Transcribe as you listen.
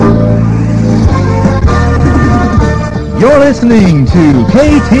You're listening to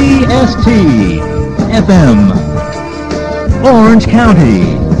KTST FM, Orange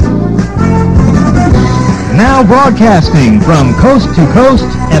County. Now broadcasting from coast to coast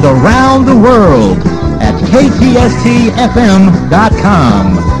and around the world at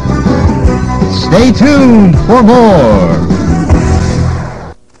KTSTFM.com. Stay tuned for more.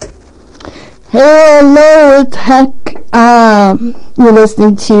 Hello, it's Heck. You're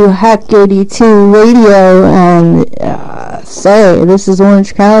listening to Hack 82 Radio, and this is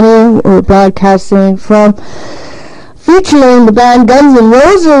Orange County. We're broadcasting from featuring the band Guns N'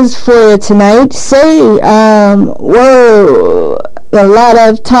 Roses for you tonight. Whoa, a lot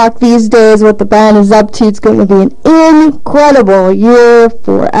of talk these days what the band is up to. It's going to be an incredible year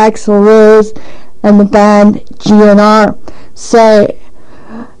for Axl Rose and the band GNR.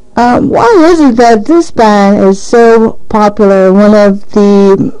 Why is it that this band is so popular? One of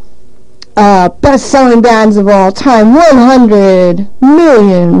the best-selling bands of all time, 100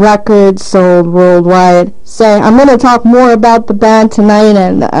 million records sold worldwide. I'm going to talk more about the band tonight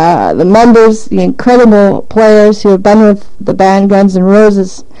and the members, the incredible players who have been with the band Guns N'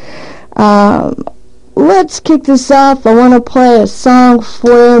 Roses. Let's kick this off. I want to play a song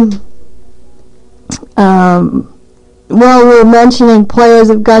for you. While we're mentioning players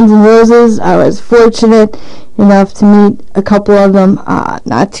of Guns N' Roses, I was fortunate enough to meet a couple of them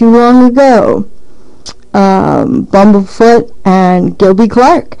not too long ago. Bumblefoot and Gilby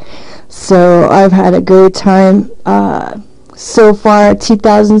Clarke. So I've had a great time so far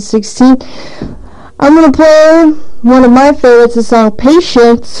 2016. I'm going to play one of my favorites, the song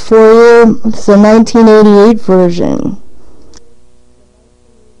Patience, for you. It's a 1988 version.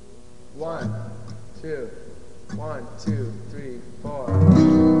 1, 2, 1, 2, 3, 4.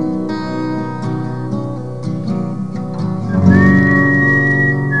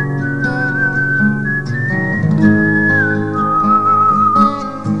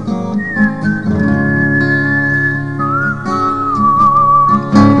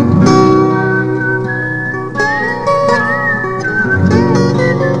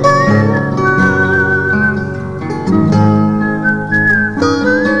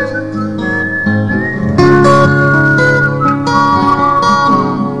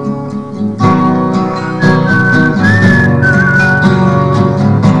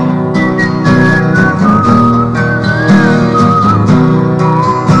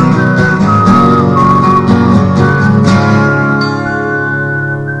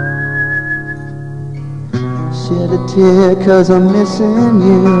 Tear 'cause I'm missing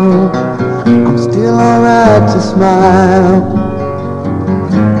you. I'm still alright to smile.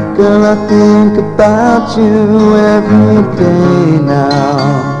 Girl, I think about you every day now.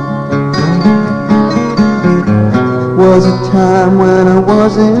 Was a time when I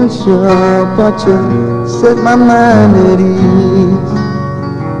wasn't sure, but you set my mind at ease.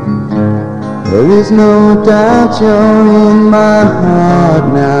 There is no doubt you're in my heart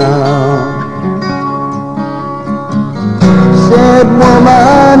now. Said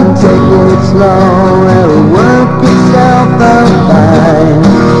woman, take it slow, it'll work itself out fine.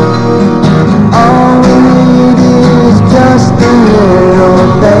 All we need is just a little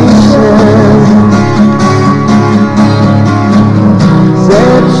patience.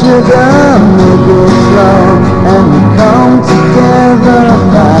 Said sugar, make it slow, and we come together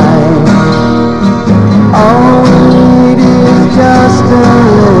fine. All we need is just a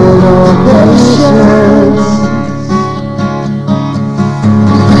little patience.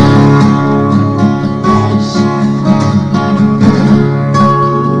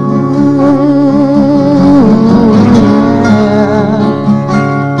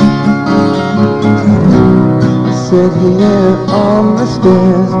 Sit here on the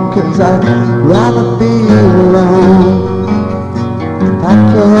stairs, 'cause I'd rather be alone. If I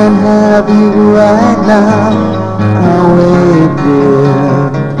can't have you right now, I'll wait,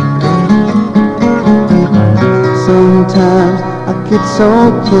 dear. Sometimes I get so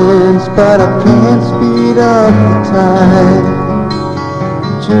tense, but I can't speed up the time.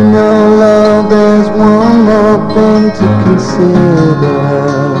 But you know, love, there's one more thing to consider.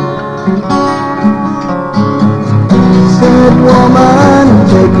 Said woman,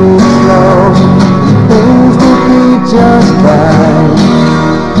 take it slow, things will be just fine.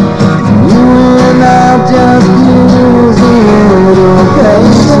 You and I'll just use a little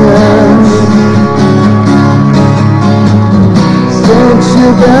patience. Said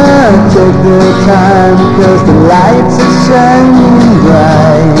sugar, take the time, 'cause the lights are shining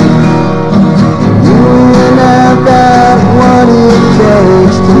bright. You and I've got what it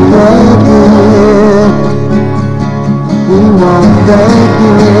takes to make it. We won't fake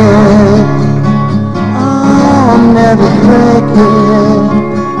it. Oh never break it,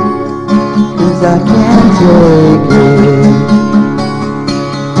 'cause I can't take it.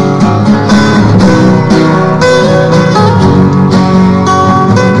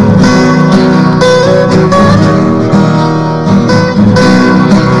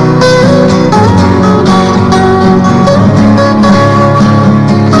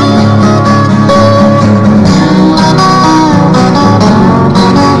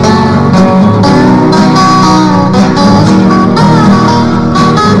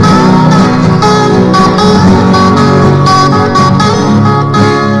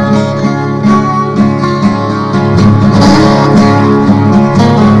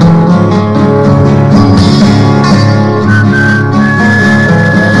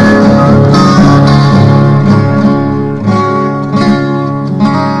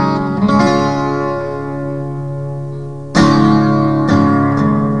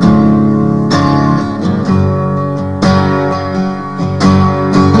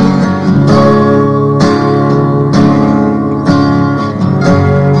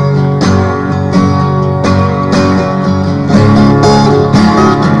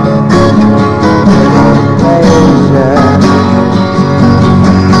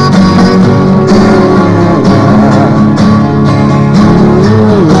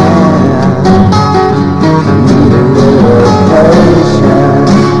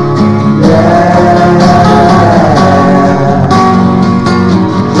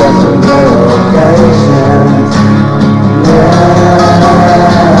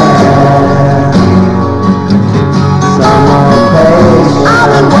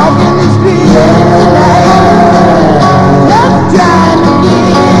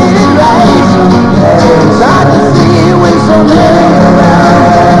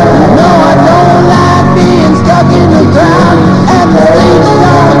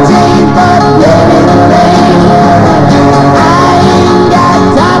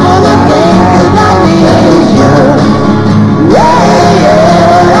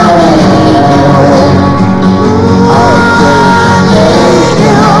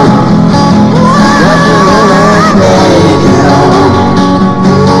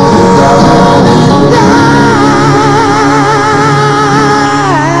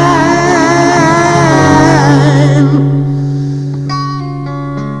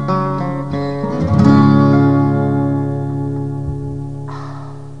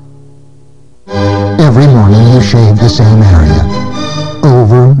 Every morning you shave the same area,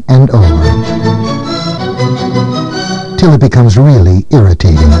 over and over, till it becomes really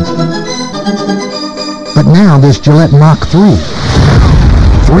irritating. But now there's Gillette Mach 3.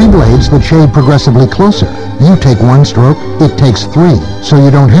 3 blades that shave progressively closer. You take 1 stroke, it takes 3, so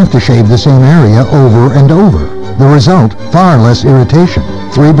you don't have to shave the same area over and over. The result, far less irritation.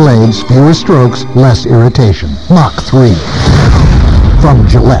 3 blades, fewer strokes, less irritation. Mach 3. From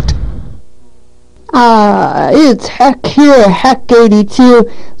Gillette. It's Heck here, Heck 82.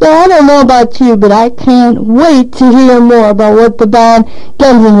 So I don't know about you, but I can't wait to hear more about what the band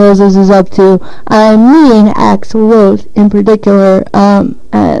Guns N' Roses is up to. I mean Axl Rose in particular.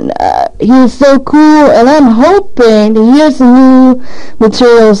 He's so cool, and I'm hoping to hear some new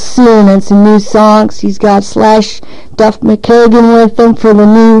material soon and some new songs. He's got Slash Duff McKagan with him for the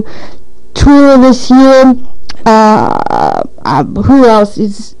new tour this year. Who else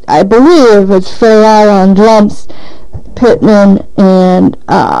is? I believe it's Ferrara on drums, Pittman, and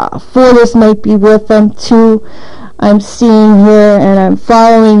Fortis might be with them too. I'm seeing here, and I'm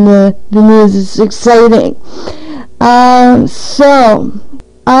following the news. It's exciting. So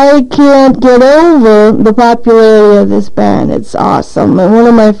I can't get over the popularity of this band. It's awesome, and one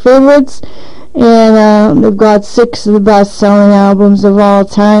of my favorites. And they've got 6 of the best-selling albums of all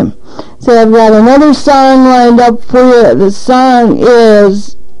time. So I've got another song lined up for you. The song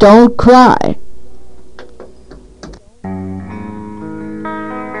is Don't Cry.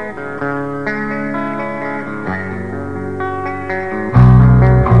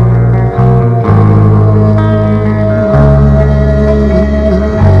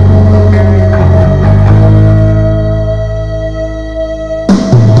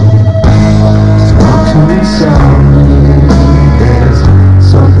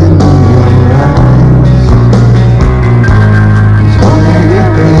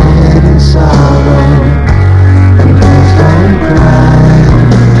 Inside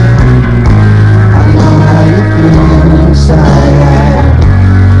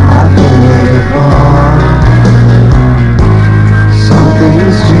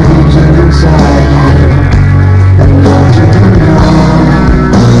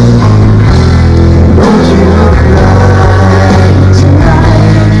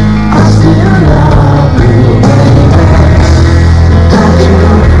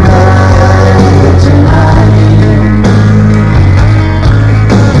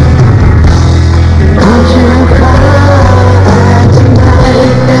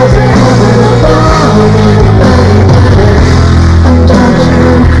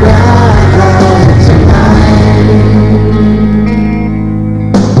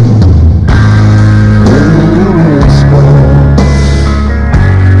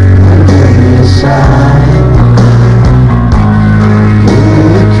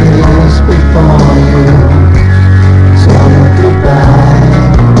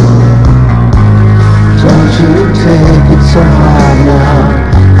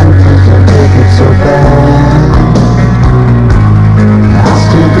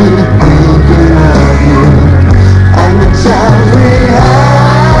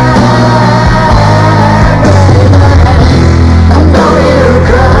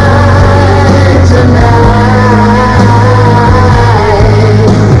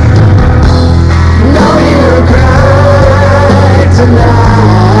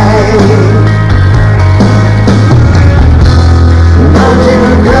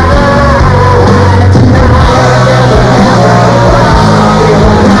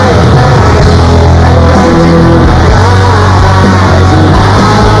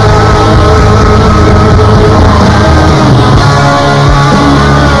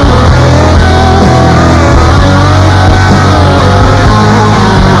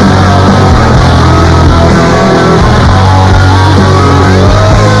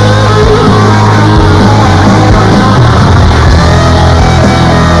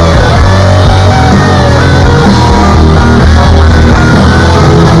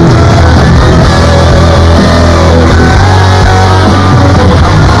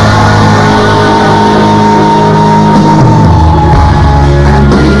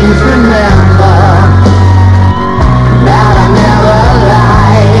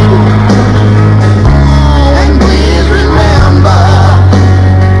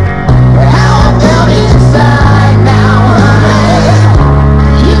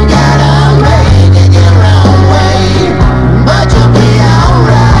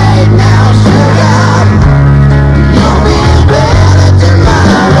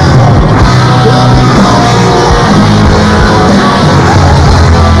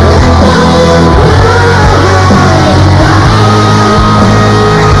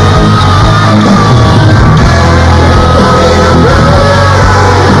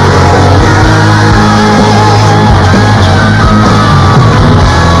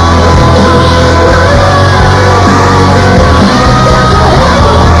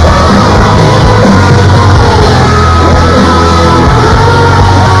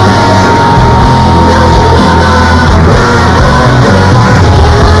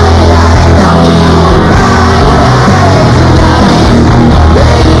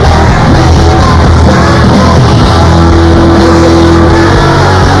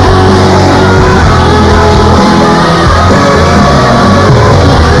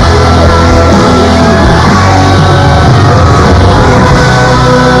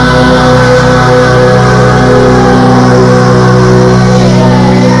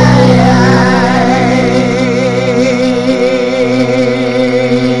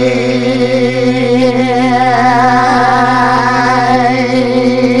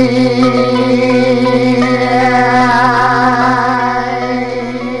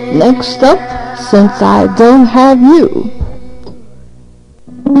next up, Since I Don't Have You.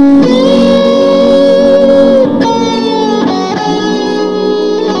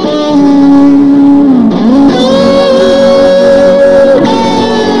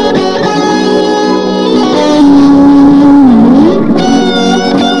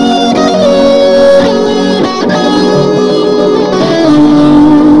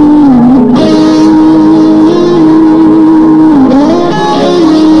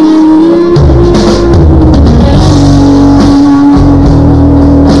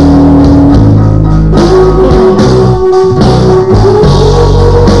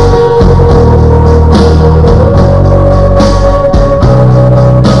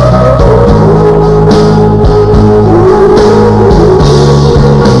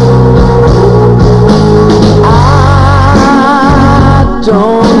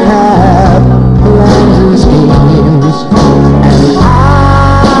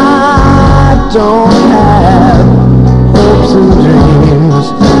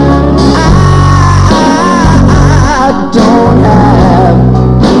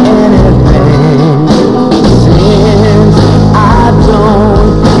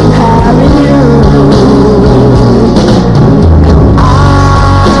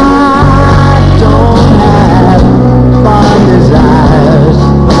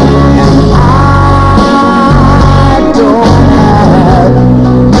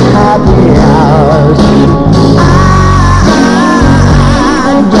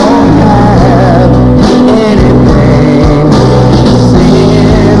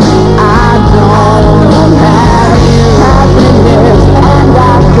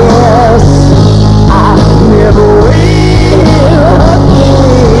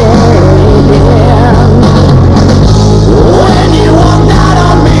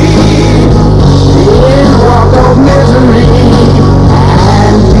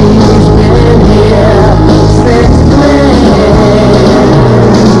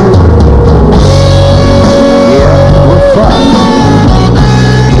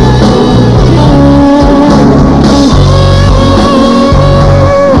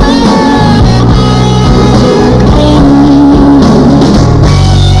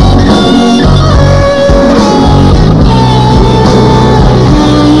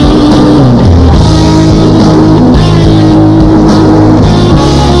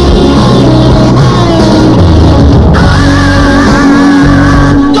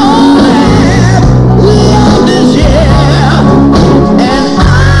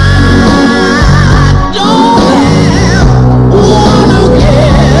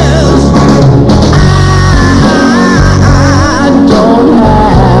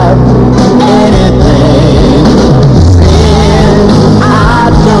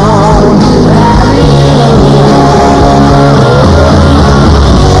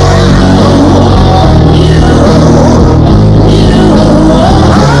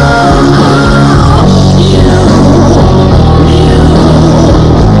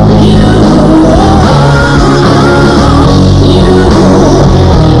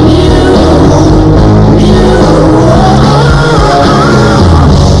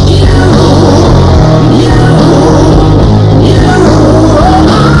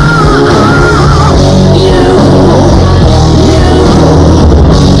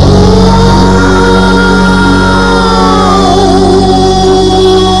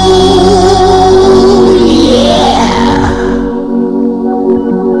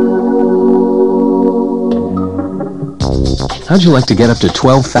 How'd you like to get up to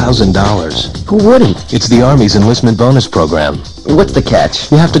 $12,000? Who wouldn't? It's the Army's enlistment bonus program. What's the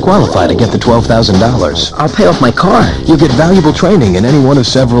catch? You have to qualify to get the $12,000. I'll pay off my car. You'll get valuable training in any one of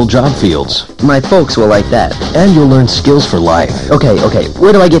several job fields. My folks will like that. And you'll learn skills for life. Okay.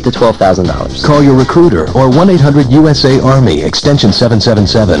 Where do I get the $12,000? Call your recruiter or 1-800-USA-ARMY, extension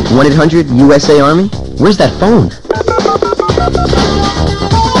 777. 1-800-USA-ARMY? Where's that phone?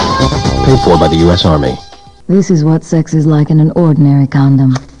 Paid for by the U.S. Army. This is what sex is like in an ordinary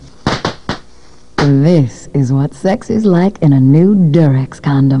condom. This is what sex is like in a new Durex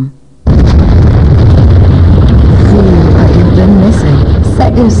condom. See what you've been missing.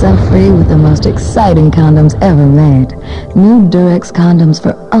 Set yourself free with the most exciting condoms ever made. New Durex condoms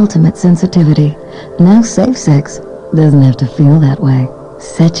for ultimate sensitivity. Now safe sex doesn't have to feel that way.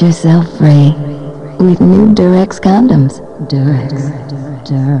 Set yourself free with new Durex condoms. Durex.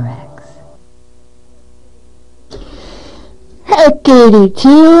 Heck,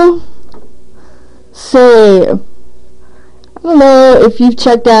 Say, I don't know if you've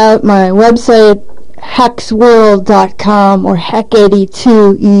checked out my website, hexworld.com or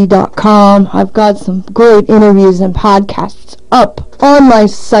heck82e.com. I've got some great interviews and podcasts up on my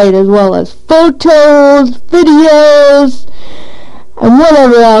site, as well as photos, videos, and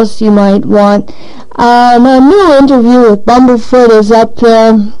whatever else you might want. A new interview with Bumblefoot is up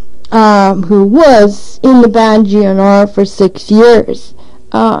there, who was in the band GNR for 6 years.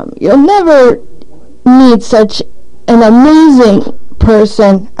 You'll never meet such an amazing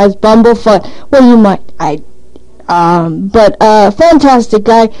person as Bumblefoot. Well, you might, but fantastic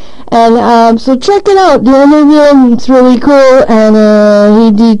guy. And so check it out. The interview, it's really cool, and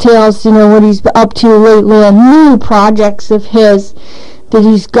he details, what he's up to lately and new projects of his that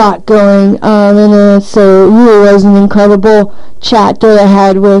he's got going. And so it really was an incredible chat that I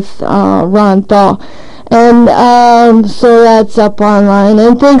had with Ron Thal. And so that's up online.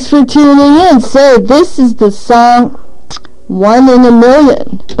 And thanks for tuning in. So this is the song 1 in a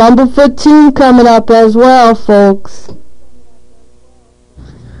Million. Bumblefoot tune coming up as well, folks.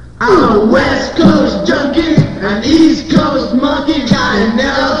 I'm a West Coast junkie, an East Coast monkey, got an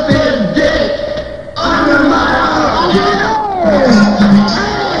elephant dick under my arm.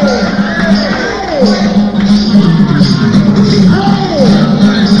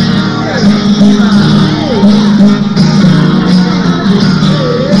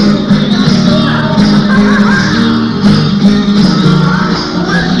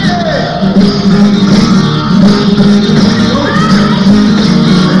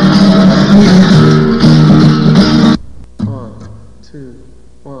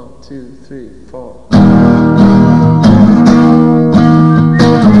 One, two, three, four.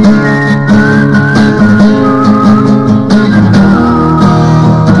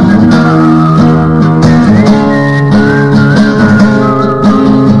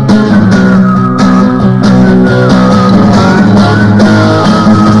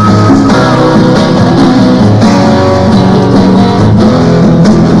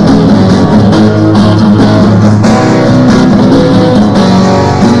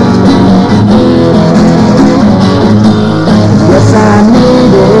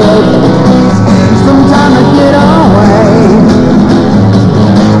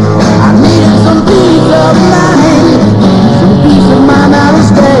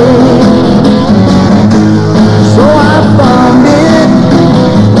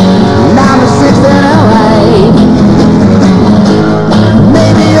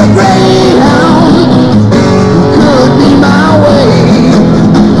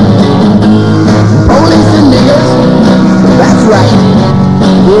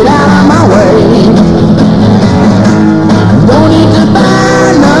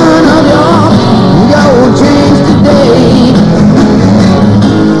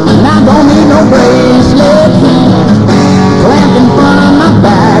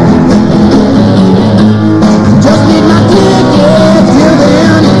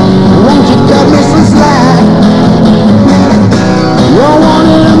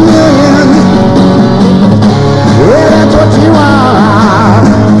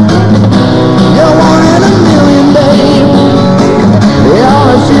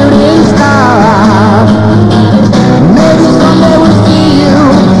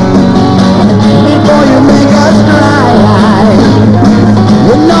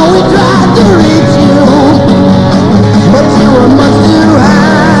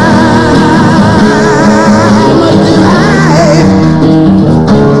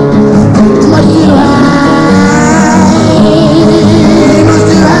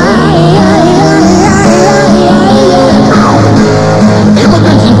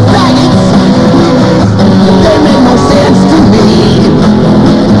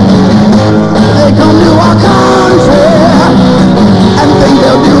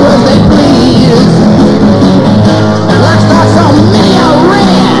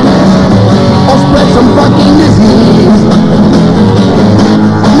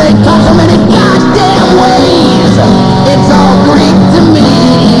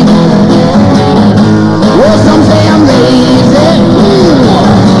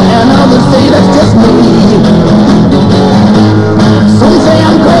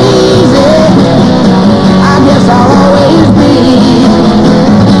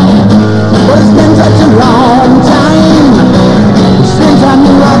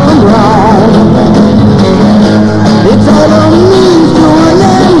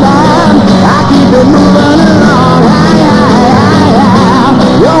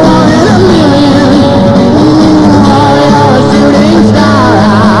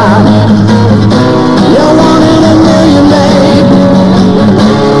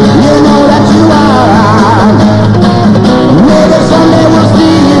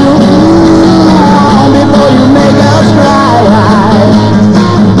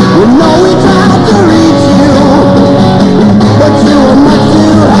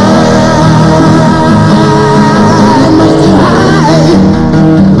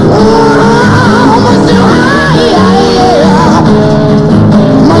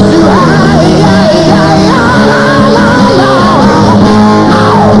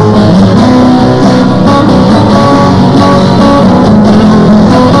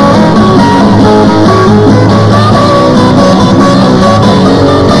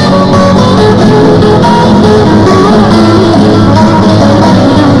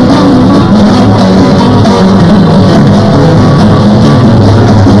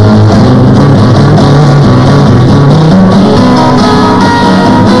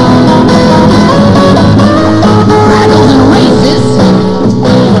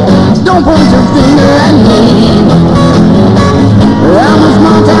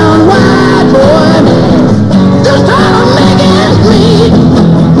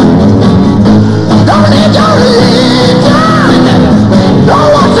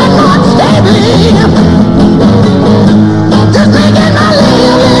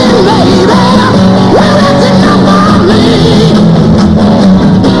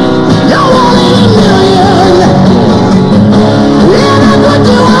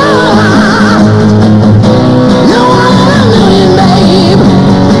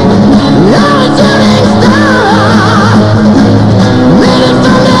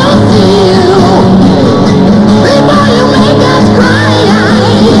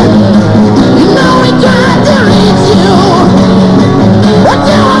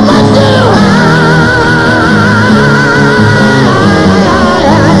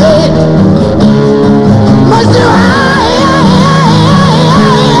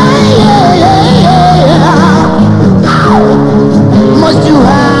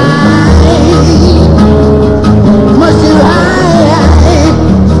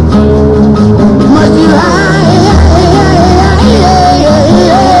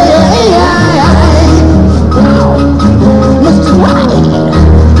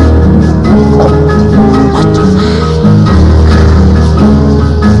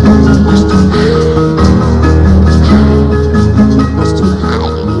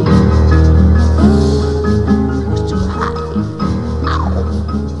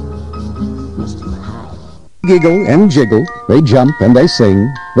 Giggle and jiggle, they jump and they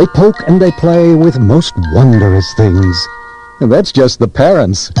sing, they poke and they play with most wondrous things. And that's just the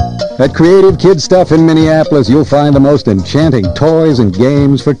parents. At Creative Kid Stuff in Minneapolis, you'll find the most enchanting toys and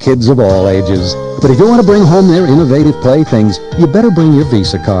games for kids of all ages. But if you want to bring home their innovative playthings, you better bring your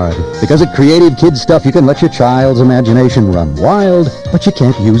Visa card. Because at Creative Kid Stuff, you can let your child's imagination run wild, but you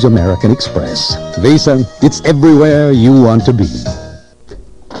can't use American Express. Visa, it's everywhere you want to be.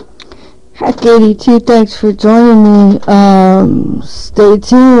 Hack 82, thanks for joining me. Stay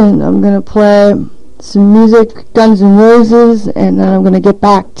tuned. I'm going to play some music, Guns N' Roses, and then I'm going to get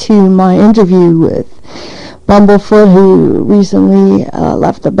back to my interview with Bumblefoot, who recently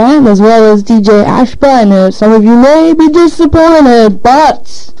left the band, as well as DJ Ashburn. Some of you may be disappointed,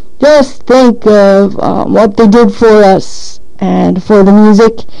 but just think of what they did for us and for the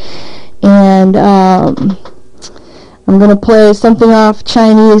music. And I'm going to play something off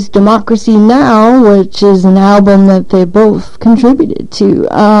Chinese Democracy Now!, which is an album that they both contributed to.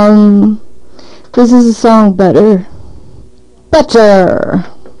 This is the song Better. Better!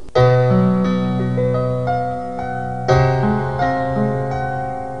 Better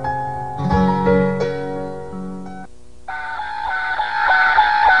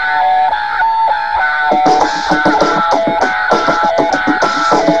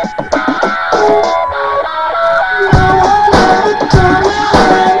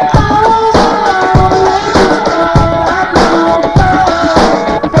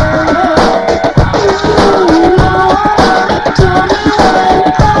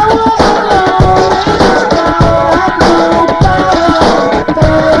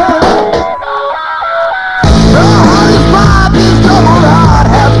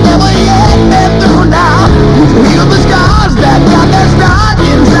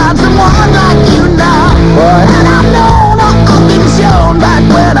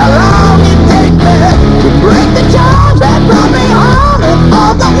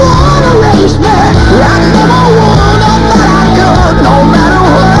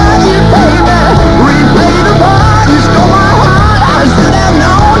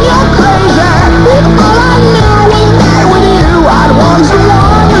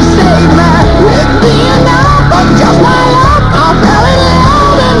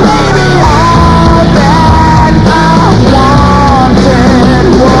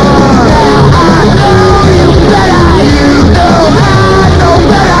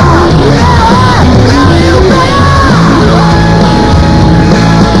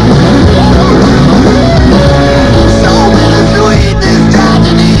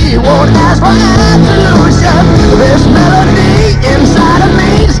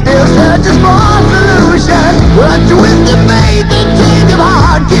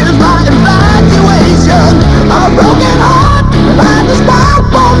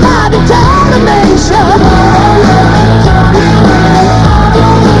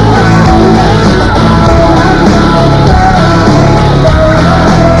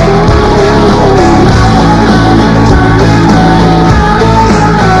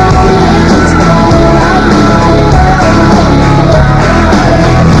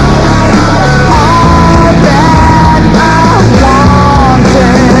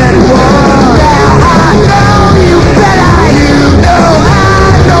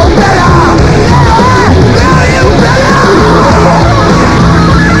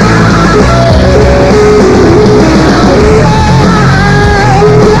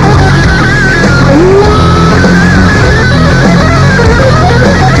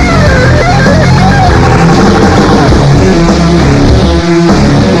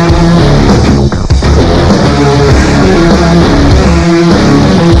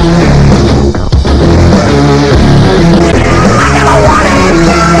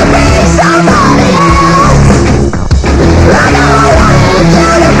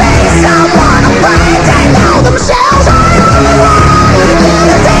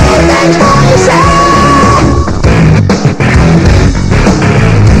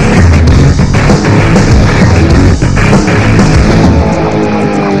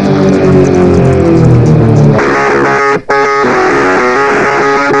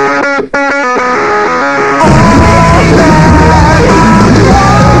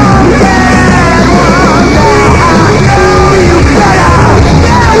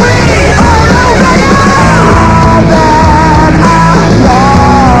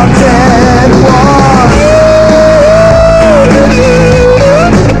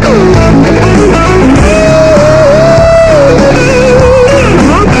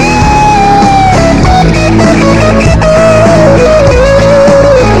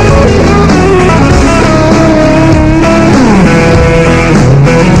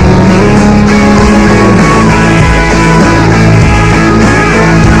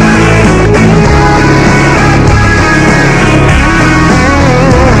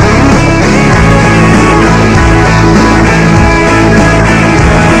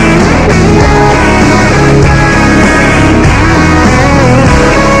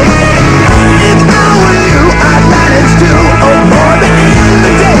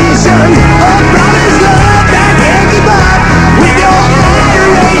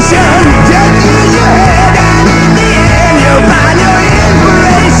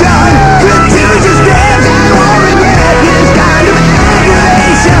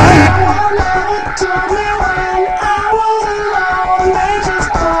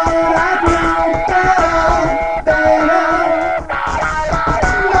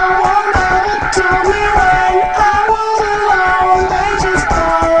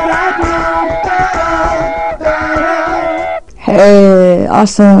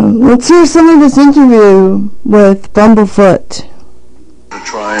awesome. Let's hear some of this interview with Bumblefoot.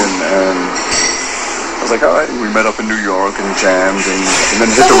 Try and I was like, all right, we met up in New York and jammed and then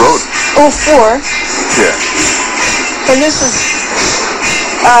hit the road. 04. Yeah. And this is,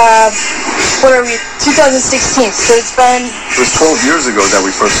 what are we, 2016, so it's been... It was 12 years ago that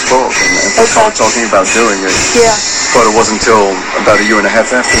we first spoke and started talking about doing it. Yeah. But it wasn't until about a year and a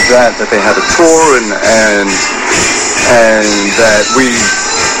half after that they had a tour and that we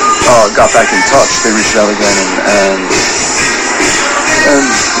got back in touch. They reached out again and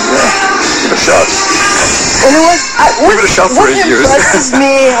yeah, give it a shot. And it was, give it a shot for 8 years. What impresses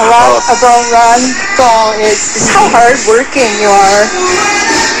me a lot about Ron Dahl is how hardworking you are.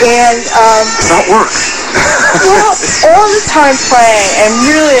 And it's not work. well, all the time playing and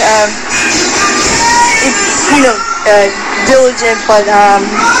really, diligent, but I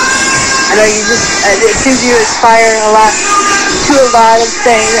know you just it seems you aspire a lot to a lot of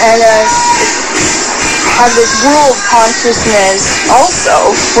things, and have this world consciousness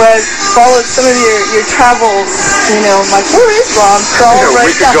also. Where I've followed some of your travels, I'm like, where is Ron Dahl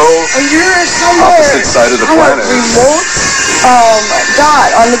right now? And you're somewhere opposite side of the planet. Remote dot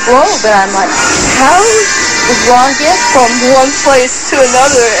on the globe, and I'm like, how does Ron get from one place to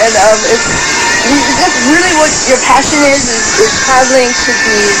another? And that's really what your passion is traveling to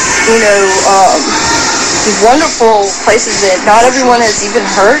these wonderful places that not everyone has even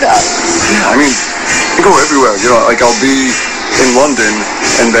heard of. Yeah, I mean, you go everywhere. Like I'll be in London,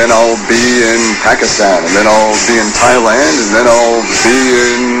 and then I'll be in Pakistan, and then I'll be in Thailand, and then I'll be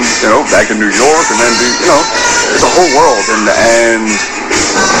in, back in New York, and then it's a whole world, and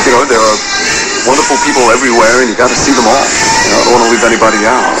there are wonderful people everywhere, and you got to see them all. I don't want to leave anybody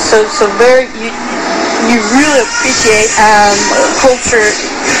out. So you really appreciate culture,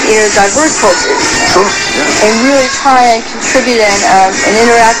 diverse cultures. Sure, yeah. And really try and contribute and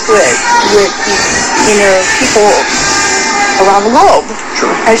interact with these, people around the globe.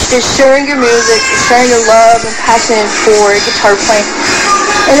 Sure. And just sharing your music, sharing your love and passion for guitar playing.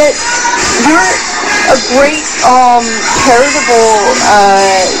 And you're a great charitable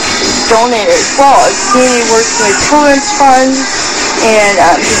donator as well. I've seen you working with children's funds and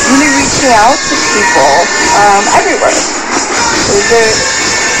just really reaching out to people everywhere. Is there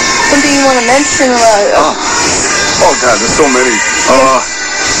something you want to mention? Oh God, there's so many.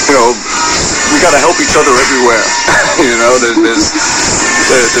 We got to help each other everywhere.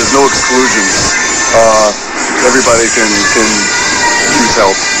 There's no exclusions. Everybody can use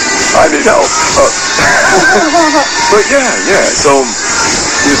help. I need help. But yeah. So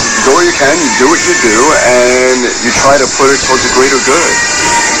you do what you can, you do what you do, and you try to put it towards a greater good.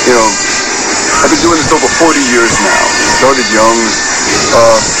 I've been doing this over 40 years now. Started young,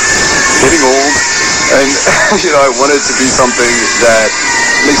 getting old, and I want it to be something that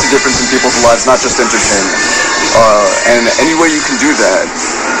makes a difference in people's lives, not just entertainment. And any way you can do that,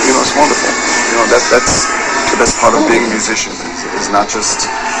 it's wonderful. That's the best part of being a musician is not just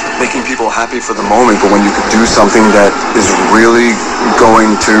making people happy for the moment, but when you could do something that is really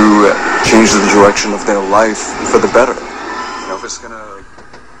going to change the direction of their life for the better. If it's gonna.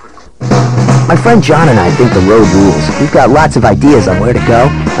 My friend John and I think the road rules. We've got lots of ideas on where to go.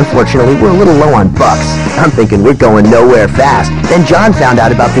 Unfortunately, we're a little low on bucks. I'm thinking we're going nowhere fast. Then John found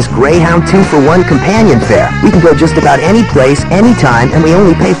out about this Greyhound 2-for-1 companion fare. We can go just about any place, anytime, and we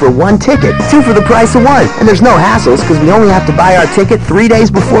only pay for one ticket. 2 for the price of 1. And there's no hassles, because we only have to buy our ticket 3 days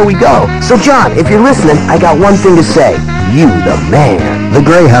before we go. So John, if you're listening, I got one thing to say. You the man. The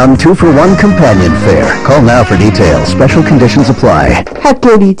Greyhound 2-for-1 companion fare. Call now for details. Special conditions apply. Heck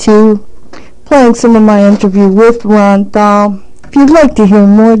 82. Playing some of my interview with Ron Dahl. If you'd like to hear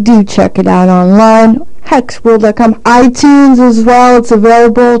more, do check it out online. Hexworld.com, iTunes as well. It's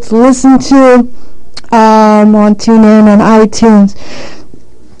available to listen to on TuneIn on iTunes.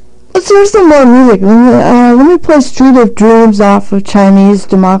 Let's hear some more music. Let me play Street of Dreams off of Chinese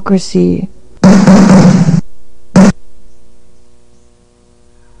Democracy.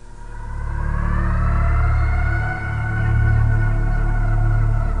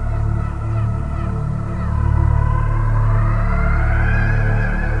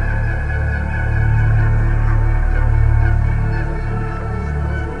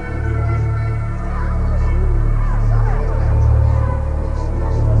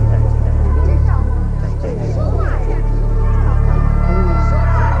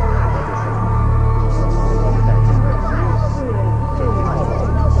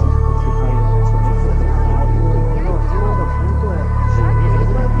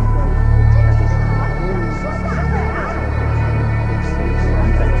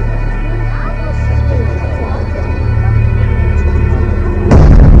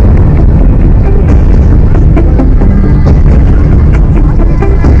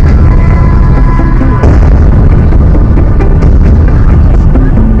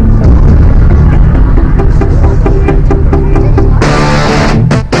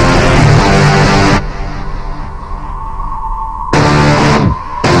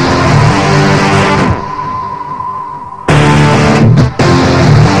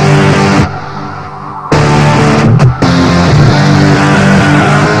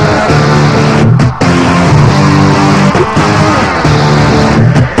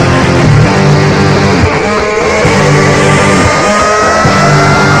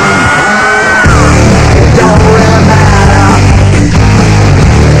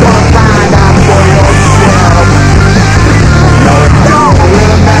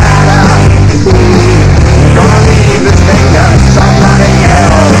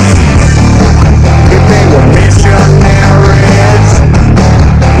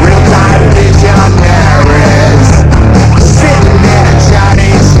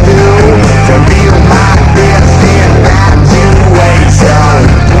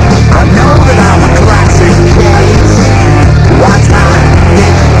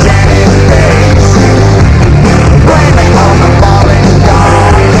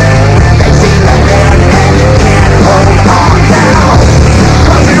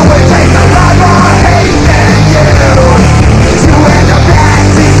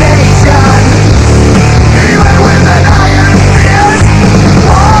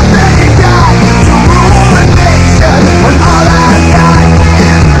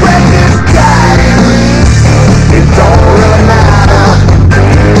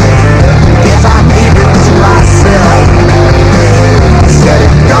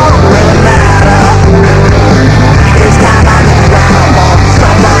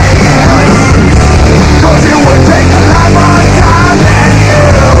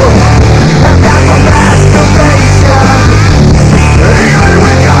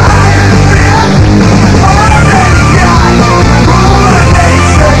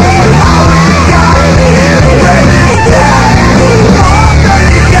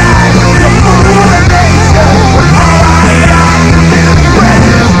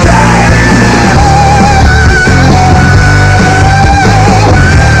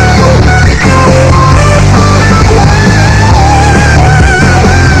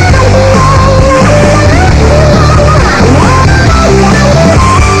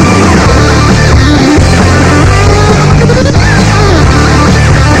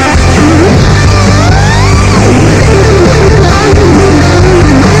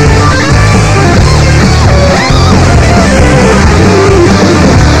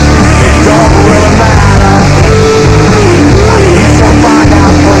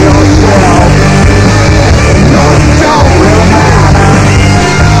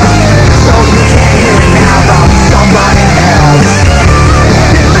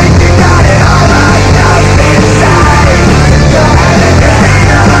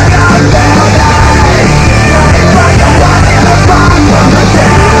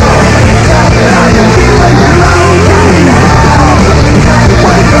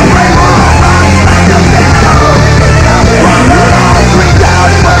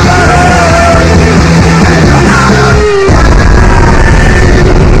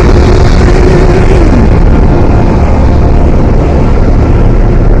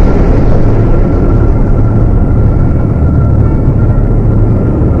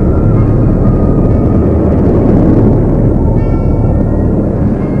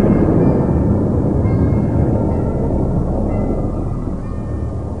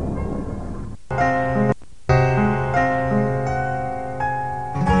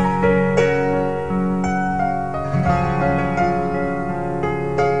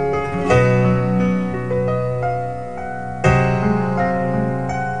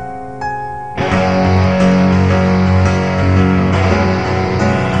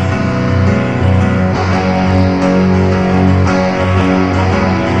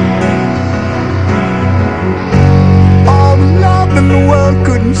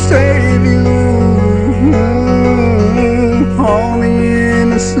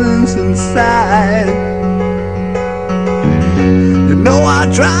 I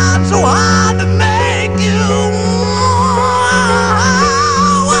tried so hard to make you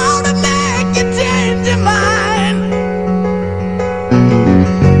want to make you change your mind.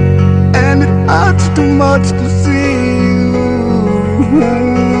 And it hurts too much to see you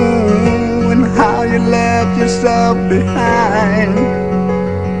and how you left yourself behind.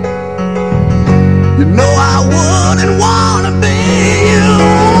 You know I wouldn't want to be you.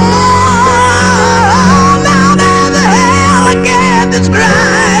 Now there's a hell I can't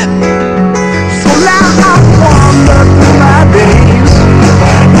describe. So now I wander through my days,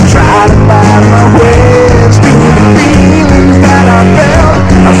 try to find my ways through the feelings that I felt.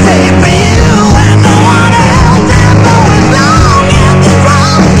 I say for you and no one else. I know it's long and the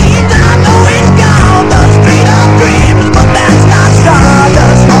wrong deeds. I know it's gone the street of dreams, but that's not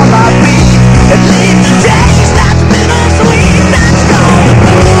stardust on my feet. It leaves a taste that's bittersweet. That's gone.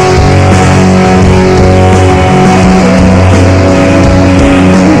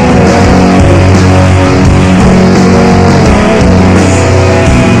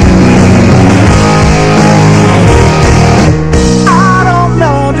 I don't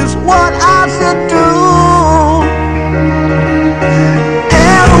know just what I should do.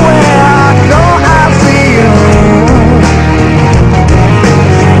 Everywhere I go, I see you.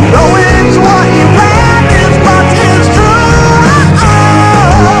 Though it's what you planned is much is true.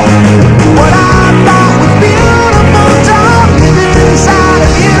 What I thought was beautiful don't live inside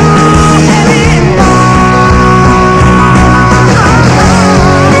of you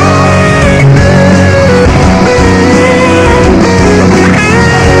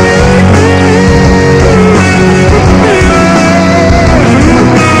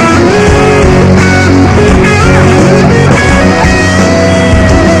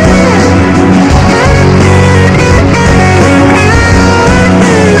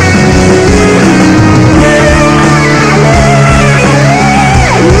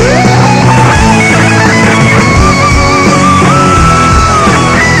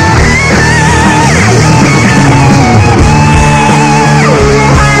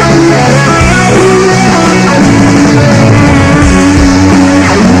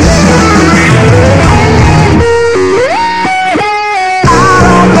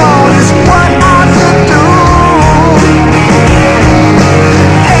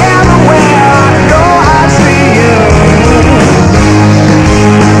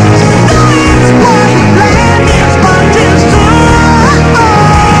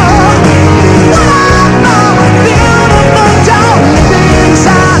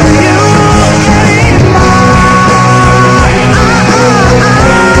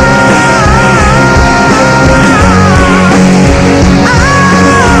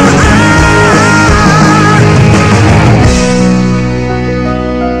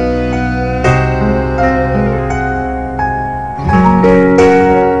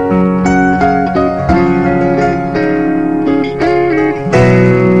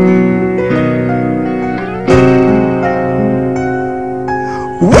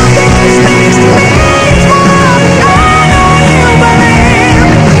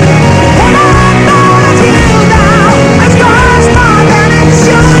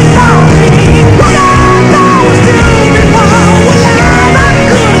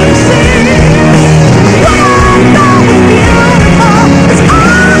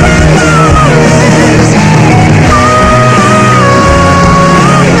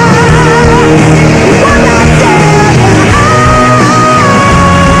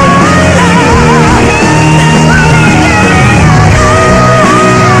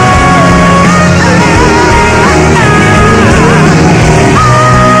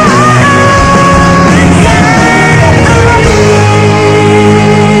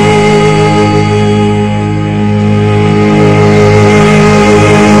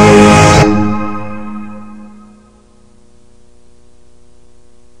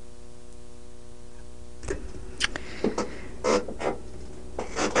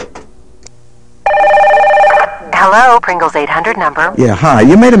Hello, Pringles 800 number. Yeah, hi.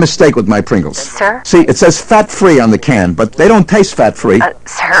 You made a mistake with my Pringles. Sir? See, it says fat-free on the can, but they don't taste fat-free.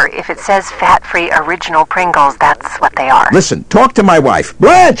 Sir, if it says fat-free original Pringles, that's what they are. Listen, talk to my wife.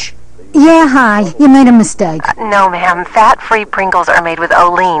 Blanche! Yeah, hi. You made a mistake. No, ma'am. Fat-free Pringles are made with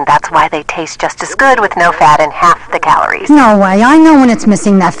Olean. That's why they taste just as good with no fat and half the calories. No way. I know when it's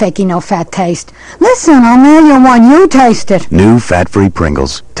missing that fakey no-fat taste. Listen, I'll mail you one. You taste it. New fat-free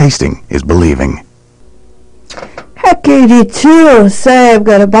Pringles. Tasting is believing. Heck 82. Say, I've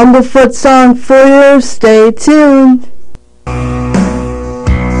got a Bumblefoot song for you. Stay tuned. This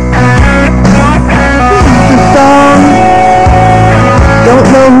is the song. Don't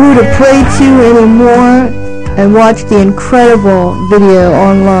know who to pray to anymore. and watch the incredible video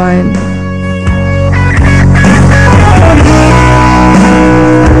online.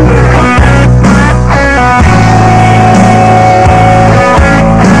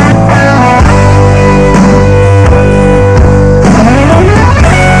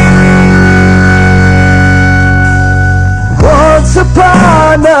 Once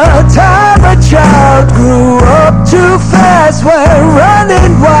upon a time a child grew up too fast, went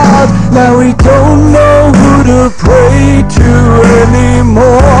running wild. Now we don't know who to pray to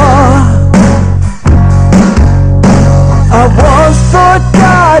anymore. I once thought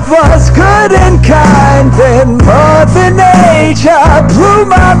God was good and kind, then Mother Nature blew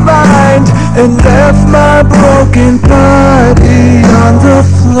my mind and left my broken body on the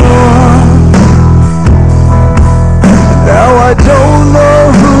floor. Now I don't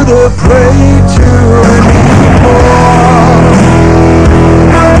know who to pray to anymore.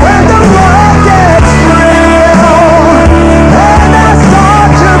 When the world gets real and I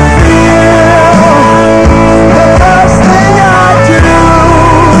start to feel, the first thing I do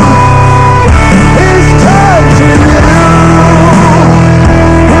is turn to you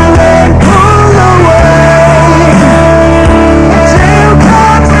and then pull away till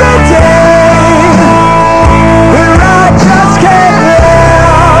comes the day where I just can't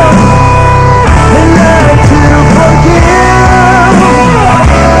live and learn to forgive.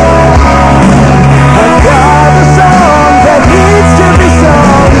 I've got a song that needs to be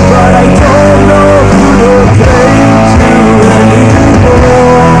sung, but I don't know who to play to anymore.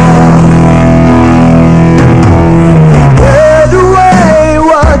 Put away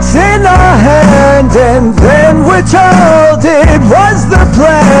what's in our hand, and then we're told it was the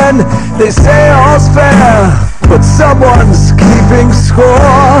plan. They say all's fair, but someone's keeping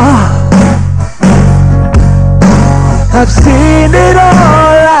score. I've seen it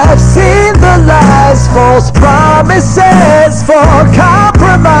all, I've seen the lies, false promises for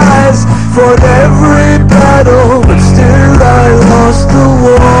compromise. Fought every battle, but still I lost the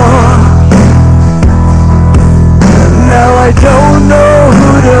war. And now I don't know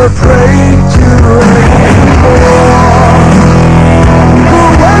who to pray to anymore.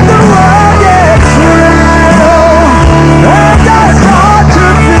 But when the world gets real and I start to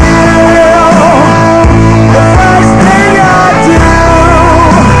feel, the first thing I do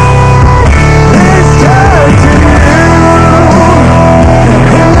is turn to you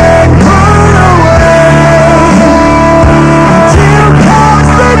and then pull away till comes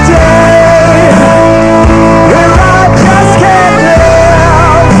the day where I just can't live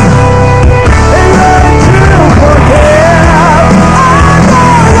and learn to forgive. I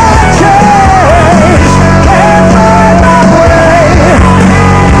wanna change, can't find my way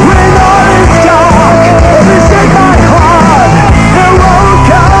when all is dark. Every in my heart that won't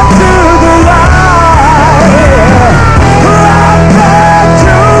come to the light. I'm back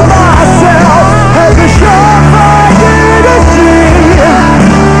to myself as a surefire to see.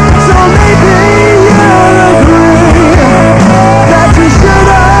 So maybe you'll agree that you should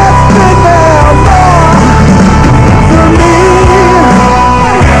have been there more for me.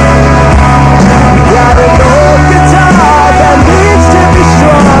 Got an old guitar that needs to be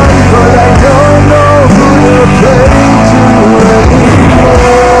strung, but I don't know who to play to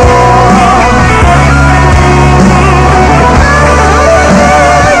anymore.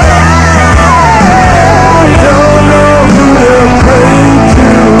 I don't know who to pray to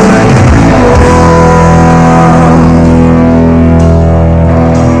anymore.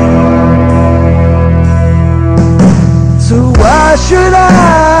 So why should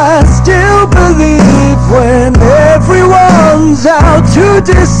I still believe when everyone's out to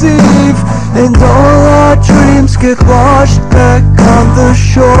deceive and all our dreams get washed back on the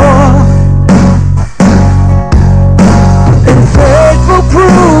shore? And fate will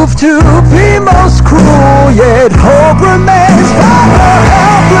prove to be most cruel, yet hope remains for the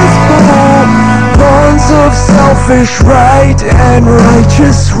helpless fool. Bonds of selfish right and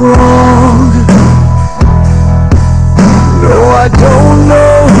righteous wrong. No, I don't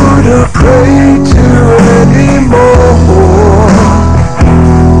know who to pray to anymore.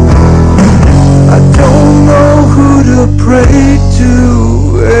 I don't know who to pray to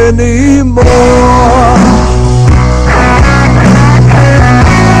anymore.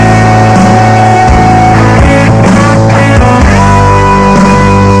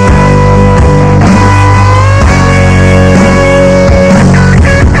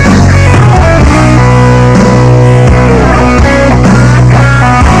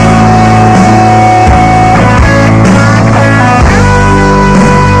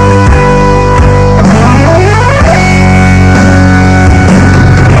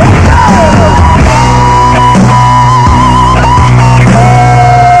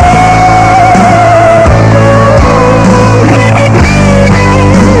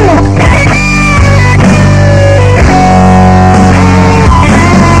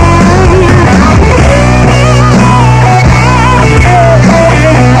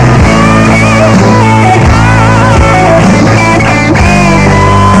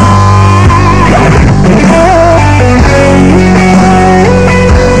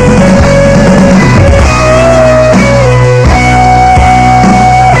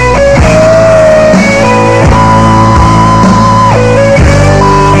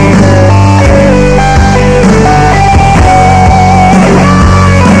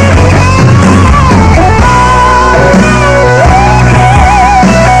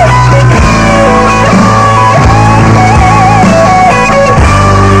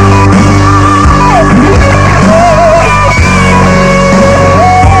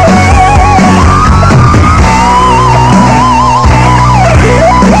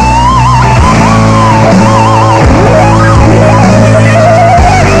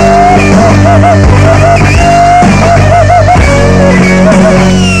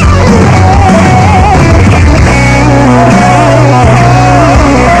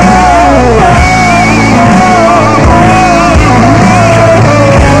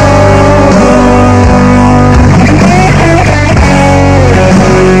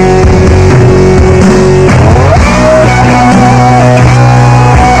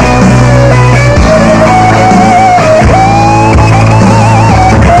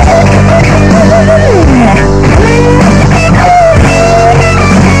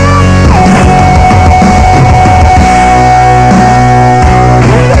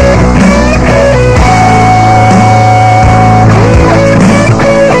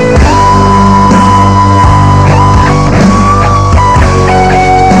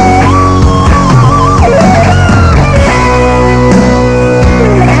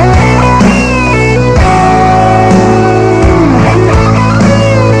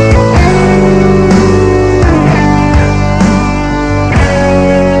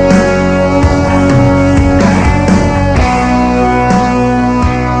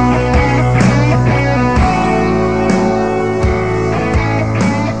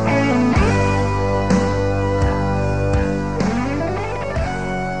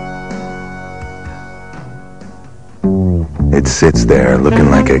 sits there looking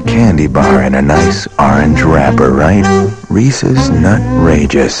like a candy bar in a nice orange wrapper, right? Reese's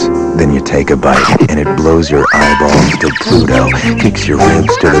Nutrageous. Then you take a bite, and it blows your eyeballs to Pluto, kicks your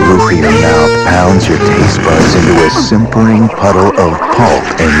ribs to the roof of your mouth, pounds your taste buds into a simpering puddle of pulp,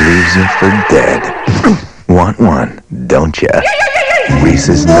 and leaves you for dead. Want one, don't ya?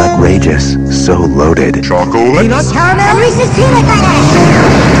 Reese's Nutrageous. So loaded. Chocolate. Peanut caramel. Reese's peanut butter.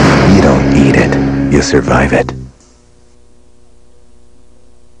 You don't eat it. You survive it.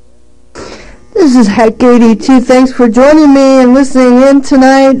 This is Hack82. Thanks for joining me and listening in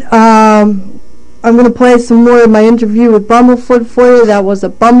tonight. I'm going to play some more of my interview with Bumblefoot for you. That was a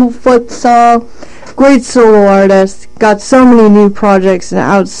Bumblefoot song. Great solo artist. Got so many new projects and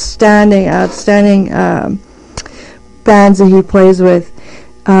outstanding bands that he plays with,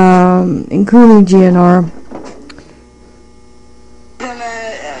 including GNR.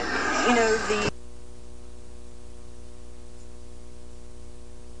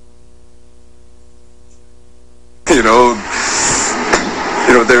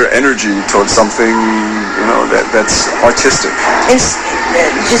 Their energy towards something, that's artistic. It's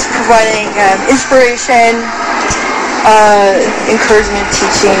just providing inspiration, encouragement,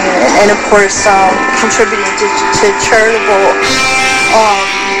 teaching, and of course contributing to charitable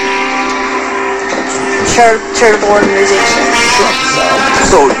organizations.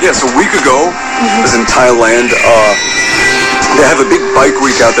 So a week ago, I was in Thailand. They have a big bike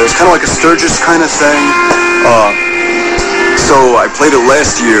week out there. It's kind of like a Sturgis kind of thing. So I played it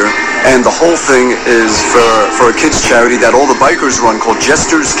last year, and the whole thing is for a kids charity that all the bikers run called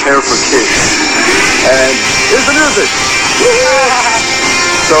Jesters Care for Kids. And here's the music.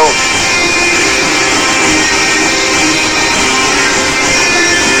 So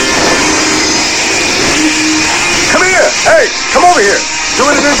come here. Hey, come over here.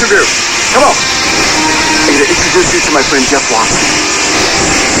 Doing an interview. Come on. I'm going to introduce you to my friend Jeff Watson.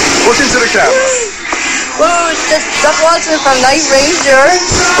 Look into the camera. Whoa, it's just Jeff Watson from Night Ranger.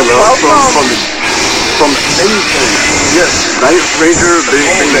 Hello, from anything. Yes, Night Ranger being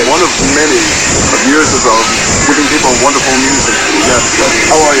one of many years ago, giving people wonderful music. Yes.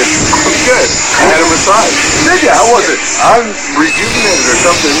 How are you? I'm good. I had a massage. Did you? How was it? I'm rejuvenated or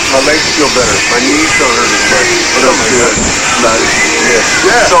something. My legs feel better. My knees don't hurt as much. But I'm good. Nice.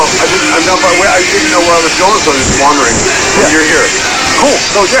 Yeah. So I'm not by the way. I didn't know where I was going, so I was just wandering. Yeah. You're here. Cool.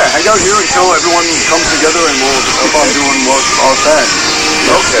 So hang out here until everyone comes together, and we'll keep on doing what our band.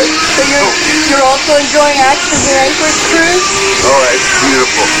 Okay. So you're also enjoying Axis and Anchorage Cruise? All right.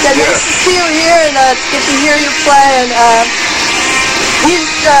 Beautiful. Yeah, nice to see you here, and it's good to hear you play. And these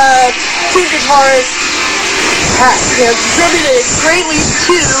two guitarists contributed greatly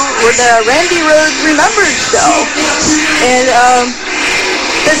to the Randy Rhoads Remembered show, and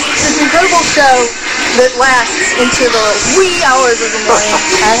this incredible show that lasts into the wee hours of the morning,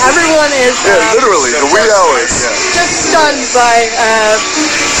 and everyone is literally the wee hours. Just stunned by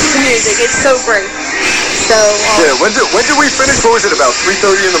the music. It's so great. So when did we finish? What was it, about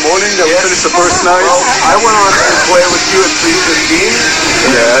 3:30 in the morning that we finished the first night? Well, I went on to play with you at 3:15.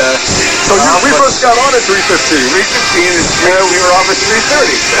 Yeah. So we first got on at 3:15. 3:15, and we were off at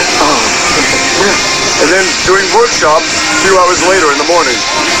 3:30. And then doing workshops a few hours later in the morning.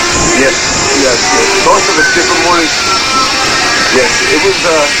 Yes. Both of us different mornings. Yes, it was,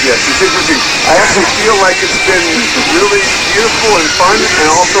 it's interesting. I actually feel like it's been really beautiful and fun, and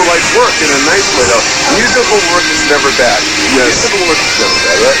also like work in a nice way, though. Musical work is never bad. Yes. Musical work is never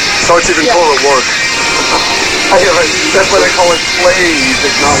bad, right? So it's even call it work. That's why they call it playing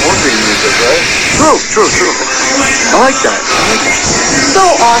music, not working music, right? True. I like that. So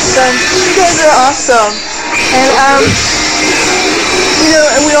awesome. You guys are awesome. And,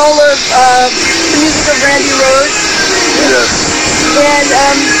 and we all love the music of Randy Rhoads. Yes. And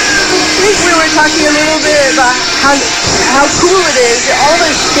I think we were talking a little bit about how cool it is to all of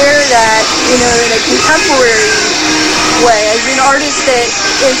us share that, in a contemporary way, as an artist that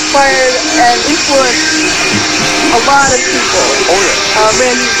inspired and influenced a lot of people. Oh yeah.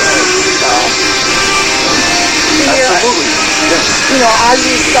 Randy Rhoads. Absolutely. Yes. As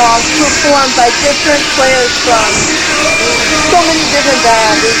these songs performed by different players from so many different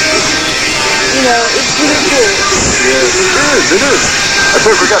bands, it's really cool. Yes, it is. I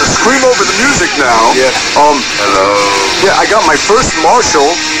think we gotta scream over the music now. Yes. Hello. Yeah, I got my first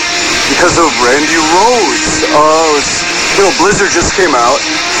Marshall because of Randy Rhoads. Blizzard just came out,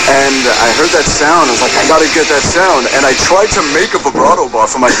 and I heard that sound. I was like, I gotta get that sound. And I tried to make a vibrato bar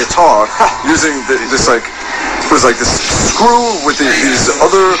for my guitar using this screw with these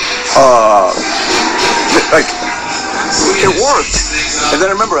other, it worked. And then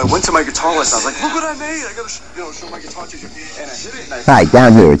I remember I went to my guitar lesson. I was like, look what I made. I gotta show my guitar teacher. And I hit it and I... All right,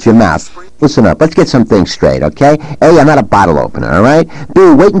 down here, it's your mouth. Listen up, let's get some things straight, okay? A, I'm not a bottle opener, all right? B,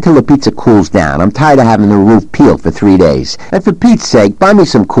 wait until the pizza cools down. I'm tired of having the roof peeled for 3 days. And for Pete's sake, buy me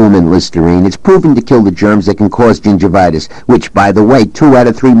some Coolman Listerine. It's proven to kill the germs that can cause gingivitis, which, by the way, 2 out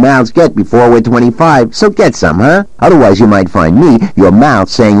of 3 mouths get before we're 25. So get some, huh? Otherwise, you might find me, your mouth,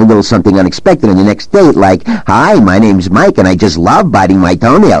 saying a little something unexpected on the next date, like, hi, my name's Mike, and I just love biting my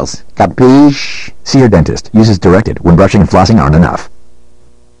toenails. Capiche? See your dentist. Use as directed when brushing and flossing aren't enough.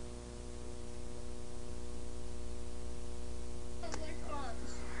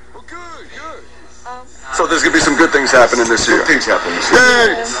 So there's going to be some good things happening this year. Good things happening this year.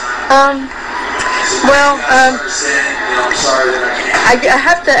 I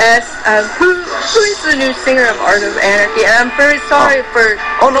have to ask, who is the new singer of Art of Anarchy? And I'm very sorry for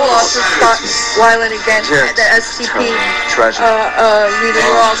the loss of Scott Weiland again at the STP. Tragic.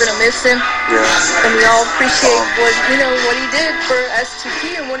 We're all going to miss him. Yeah. And we all appreciate what he did for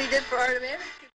STP and what he did for Art of Anarchy.